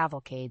vehicular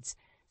cavalcades,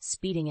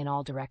 speeding in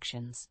all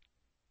directions.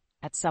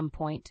 At some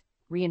point,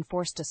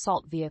 reinforced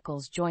assault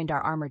vehicles joined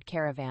our armored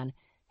caravan,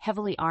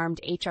 heavily armed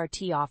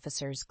HRT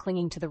officers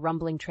clinging to the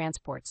rumbling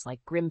transports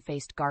like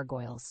grim-faced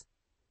gargoyles.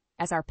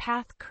 As our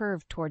path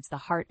curved towards the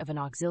heart of an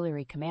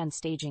auxiliary command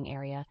staging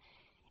area,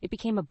 it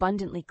became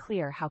abundantly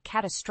clear how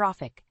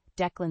catastrophic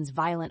Declan's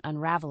violent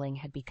unraveling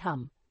had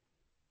become.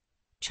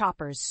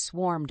 Choppers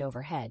swarmed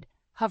overhead,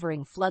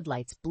 hovering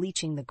floodlights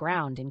bleaching the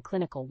ground in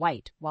clinical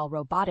white, while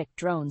robotic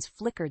drones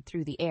flickered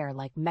through the air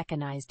like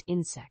mechanized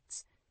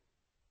insects.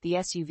 The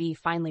SUV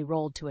finally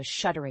rolled to a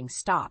shuddering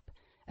stop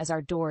as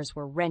our doors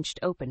were wrenched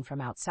open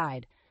from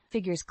outside,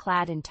 figures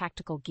clad in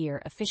tactical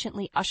gear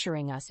efficiently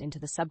ushering us into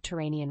the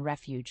subterranean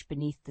refuge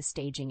beneath the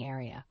staging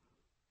area.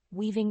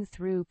 Weaving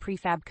through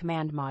prefab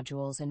command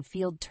modules and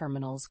field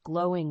terminals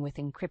glowing with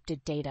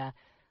encrypted data,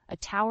 a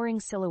towering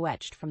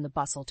silhouette from the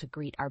bustle to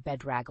greet our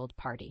bedraggled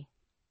party.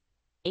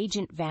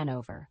 Agent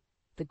Vanover,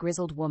 the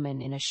grizzled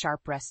woman in a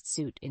sharp-rest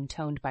suit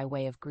intoned by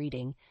way of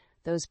greeting,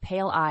 those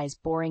pale eyes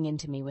boring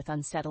into me with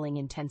unsettling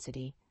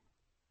intensity.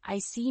 "I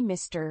see,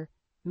 Mr.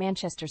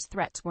 Manchester's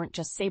threats weren't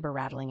just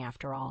saber-rattling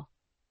after all."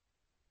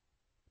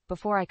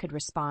 Before I could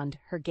respond,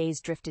 her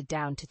gaze drifted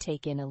down to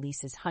take in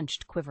Elise's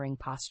hunched, quivering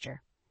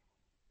posture.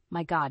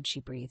 "My God,"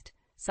 she breathed,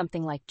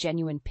 something like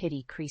genuine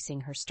pity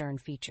creasing her stern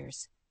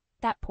features.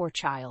 "That poor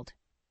child."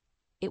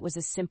 It was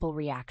a simple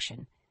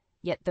reaction,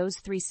 yet those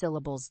 3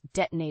 syllables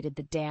detonated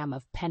the dam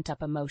of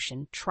pent-up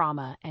emotion,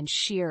 trauma, and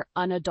sheer,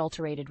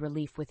 unadulterated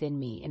relief within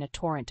me in a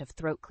torrent of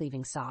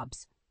throat-cleaving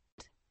sobs.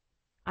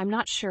 I'm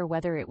not sure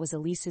whether it was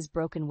Elise's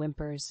broken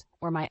whimpers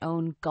or my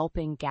own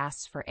gulping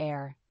gasps for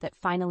air that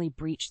finally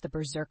breached the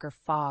berserker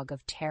fog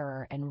of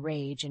terror and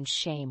rage and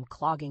shame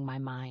clogging my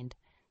mind.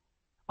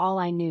 All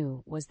I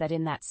knew was that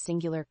in that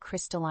singular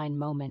crystalline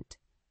moment,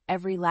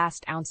 every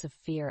last ounce of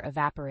fear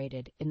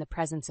evaporated in the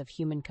presence of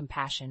human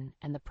compassion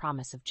and the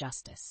promise of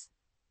justice.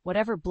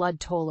 Whatever blood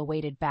toll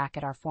awaited back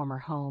at our former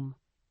home,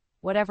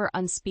 whatever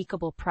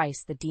unspeakable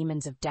price the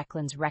demons of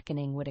Declan's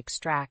reckoning would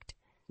extract,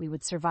 we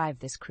would survive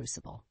this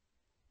crucible.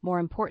 More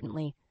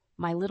importantly,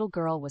 my little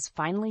girl was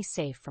finally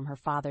safe from her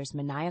father's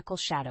maniacal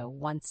shadow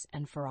once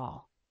and for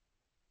all.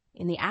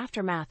 In the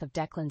aftermath of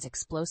Declan's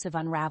explosive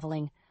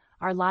unraveling,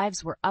 our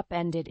lives were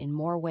upended in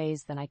more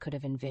ways than I could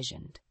have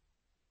envisioned.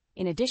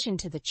 In addition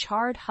to the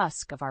charred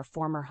husk of our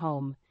former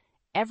home,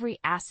 every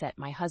asset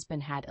my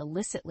husband had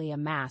illicitly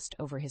amassed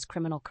over his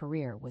criminal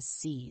career was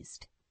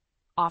seized.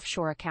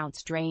 Offshore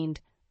accounts drained,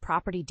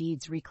 property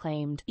deeds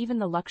reclaimed, even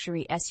the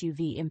luxury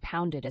SUV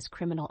impounded as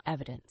criminal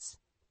evidence.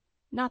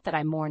 Not that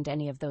I mourned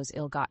any of those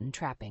ill-gotten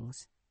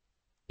trappings.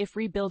 If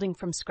rebuilding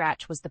from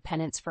scratch was the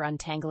penance for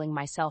untangling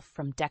myself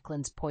from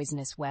Declan's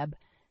poisonous web,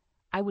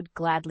 I would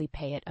gladly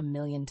pay it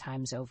 1,000,000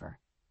 times over.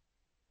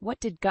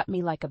 What did gut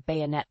me like a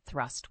bayonet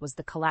thrust was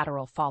the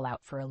collateral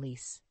fallout for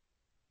Elise.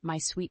 my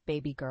sweet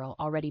baby girl,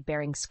 already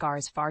bearing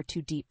scars far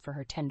too deep for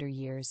her tender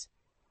years,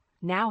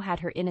 now had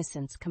her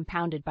innocence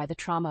compounded by the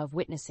trauma of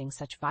witnessing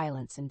such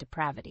violence and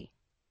depravity.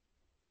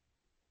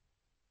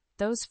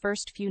 Those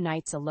first few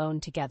nights alone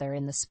together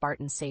in the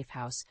Spartan safe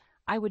house,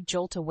 I would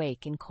jolt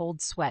awake in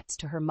cold sweats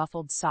to her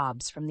muffled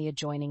sobs from the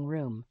adjoining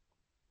room.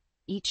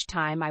 Each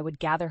time I would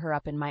gather her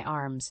up in my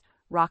arms,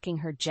 rocking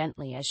her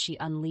gently as she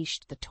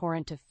unleashed the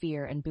torrent of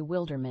fear and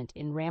bewilderment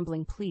in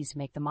rambling pleas to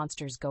make the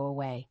monsters go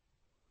away.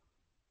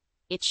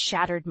 It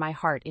shattered my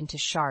heart into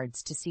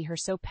shards to see her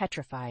so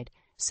petrified,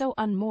 so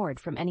unmoored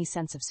from any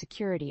sense of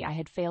security I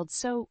had failed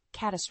so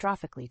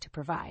catastrophically to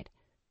provide.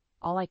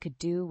 All I could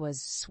do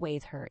was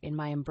swathe her in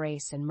my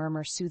embrace and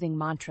murmur soothing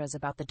mantras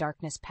about the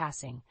darkness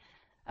passing,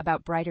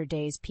 about brighter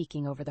days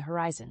peeking over the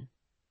horizon.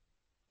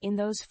 In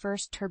those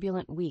first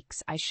turbulent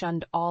weeks, I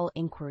shunned all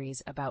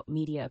inquiries about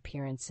media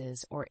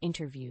appearances or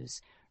interviews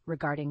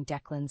regarding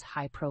Declan's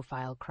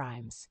high-profile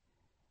crimes.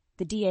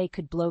 The DA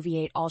could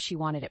bloviate all she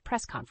wanted at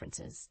press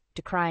conferences,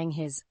 decrying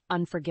his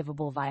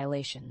unforgivable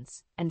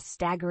violations and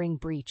staggering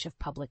breach of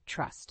public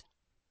trust.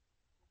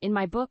 In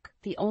my book,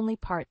 the only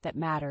part that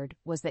mattered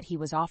was that he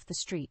was off the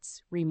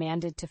streets,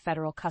 remanded to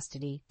federal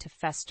custody to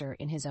fester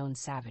in his own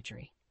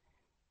savagery.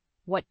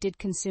 What did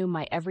consume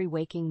my every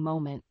waking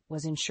moment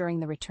was ensuring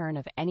the return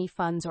of any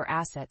funds or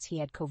assets he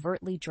had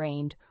covertly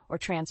drained or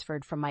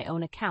transferred from my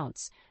own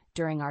accounts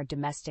during our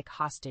domestic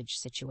hostage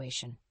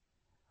situation.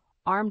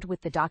 Armed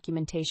with the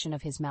documentation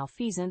of his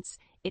malfeasance,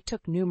 it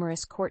took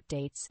numerous court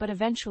dates, but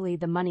eventually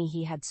the money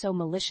he had so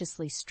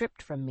maliciously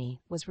stripped from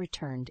me was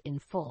returned in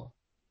full.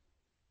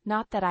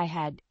 Not that I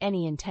had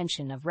any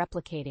intention of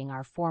replicating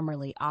our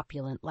formerly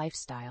opulent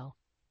lifestyle.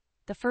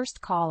 The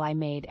first call I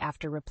made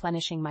after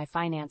replenishing my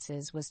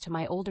finances was to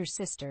my older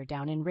sister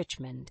down in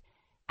Richmond,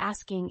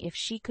 asking if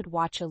she could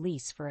watch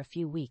Elise for a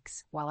few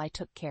weeks while I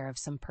took care of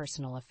some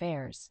personal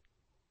affairs.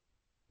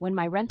 When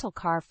my rental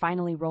car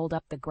finally rolled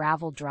up the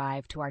gravel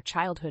drive to our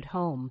childhood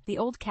home, the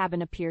old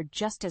cabin appeared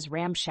just as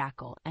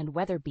ramshackle and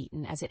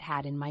weather-beaten as it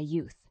had in my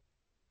youth.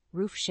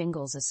 Roof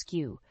shingles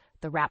askew,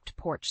 the wrapped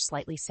porch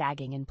slightly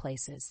sagging in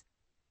places.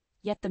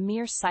 Yet the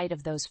mere sight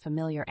of those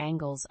familiar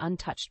angles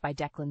untouched by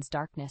Declan's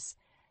darkness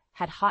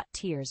had hot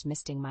tears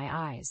misting my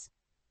eyes.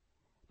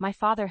 My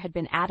father had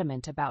been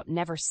adamant about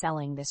never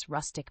selling this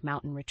rustic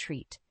mountain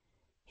retreat,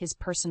 his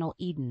personal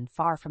Eden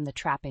far from the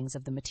trappings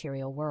of the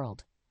material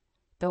world.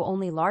 Though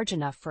only large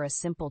enough for a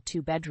simple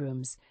 2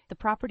 bedrooms, the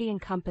property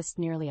encompassed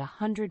nearly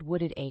 100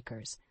 wooded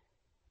acres,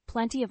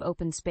 plenty of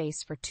open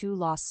space for 2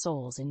 lost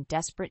souls in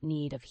desperate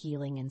need of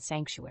healing and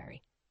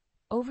sanctuary.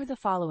 Over the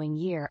following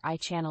year, I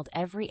channeled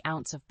every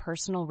ounce of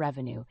personal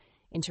revenue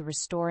into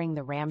restoring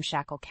the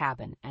ramshackle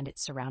cabin and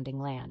its surrounding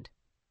land.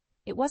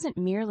 It wasn't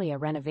merely a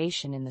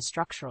renovation in the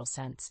structural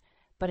sense,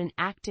 but an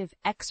active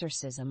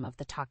exorcism of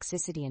the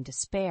toxicity and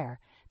despair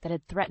that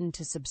had threatened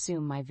to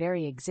subsume my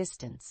very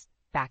existence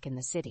back in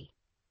the city.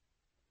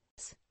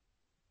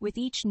 With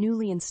each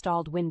newly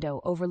installed window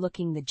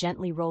overlooking the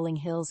gently rolling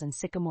hills and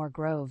sycamore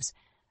groves,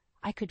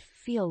 I could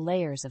feel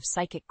layers of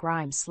psychic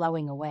grime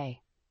slowing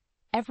away.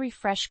 Every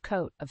fresh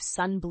coat of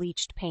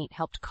sun-bleached paint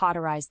helped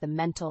cauterize the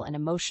mental and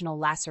emotional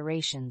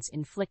lacerations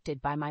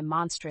inflicted by my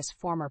monstrous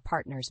former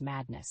partner's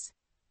madness.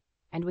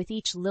 And with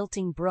each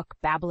lilting brook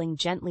babbling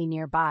gently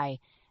nearby,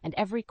 and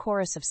every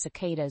chorus of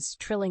cicadas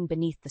trilling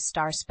beneath the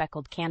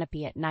star-speckled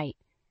canopy at night,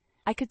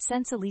 I could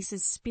sense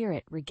Elise's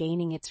spirit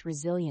regaining its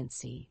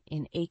resiliency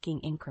in aching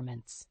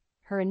increments.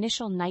 Her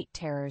initial night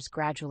terrors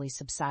gradually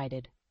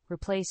subsided,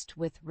 replaced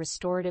with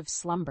restorative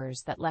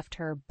slumbers that left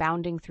her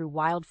bounding through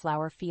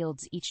wildflower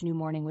fields each new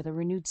morning with a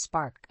renewed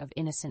spark of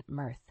innocent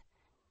mirth.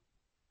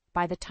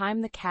 By the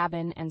time the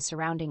cabin and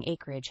surrounding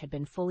acreage had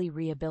been fully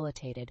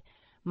rehabilitated,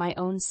 my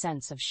own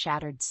sense of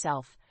shattered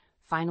self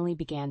finally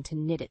began to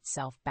knit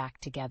itself back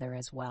together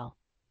as well.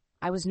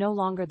 I was no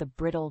longer the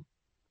brittle,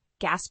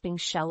 gasping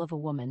shell of a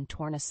woman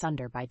torn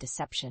asunder by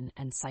deception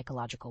and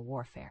psychological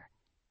warfare.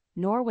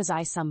 Nor was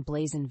I some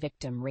brazen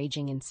victim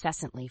raging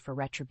incessantly for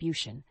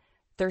retribution,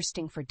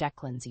 thirsting for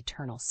Declan's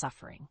eternal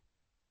suffering.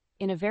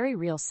 In a very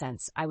real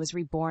sense, I was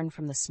reborn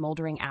from the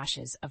smoldering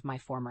ashes of my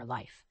former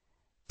life.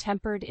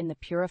 Tempered in the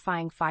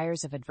purifying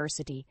fires of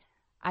adversity,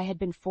 I had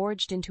been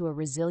forged into a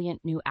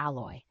resilient new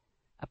alloy,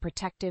 a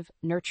protective,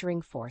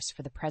 nurturing force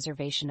for the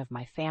preservation of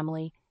my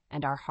family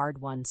and our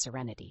hard-won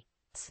serenity.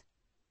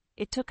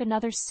 It took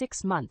another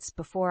 6 months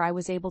before I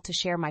was able to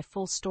share my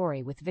full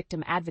story with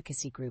victim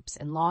advocacy groups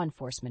and law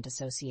enforcement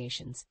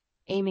associations,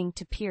 aiming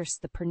to pierce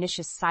the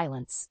pernicious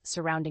silence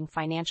surrounding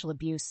financial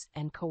abuse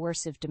and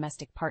coercive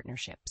domestic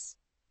partnerships.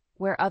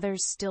 Where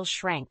others still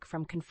shrank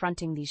from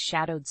confronting these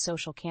shadowed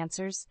social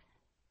cancers,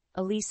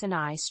 Elise and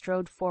I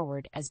strode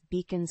forward as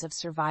beacons of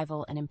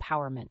survival and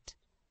empowerment,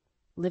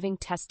 living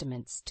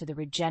testaments to the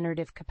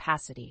regenerative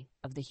capacity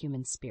of the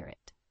human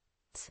spirit.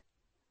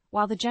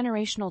 While the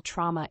generational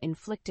trauma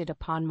inflicted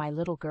upon my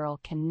little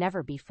girl can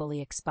never be fully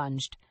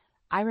expunged,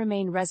 I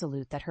remain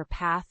resolute that her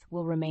path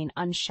will remain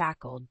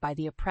unshackled by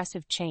the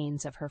oppressive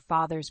chains of her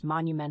father's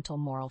monumental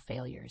moral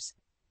failures.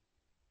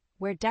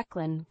 Where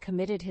Declan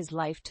committed his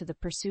life to the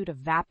pursuit of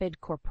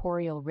vapid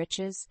corporeal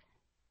riches,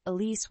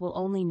 Elise will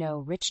only know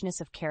richness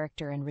of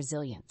character and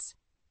resilience.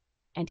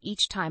 And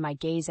each time I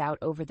gaze out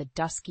over the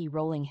dusky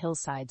rolling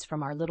hillsides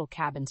from our little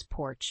cabin's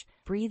porch,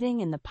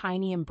 breathing in the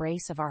piney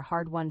embrace of our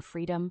hard-won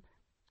freedom,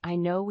 I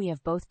know we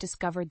have both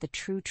discovered the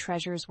true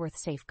treasures worth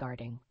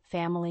safeguarding: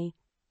 family,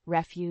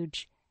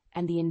 refuge,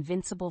 and the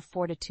invincible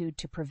fortitude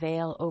to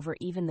prevail over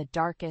even the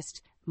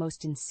darkest,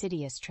 most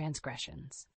insidious transgressions.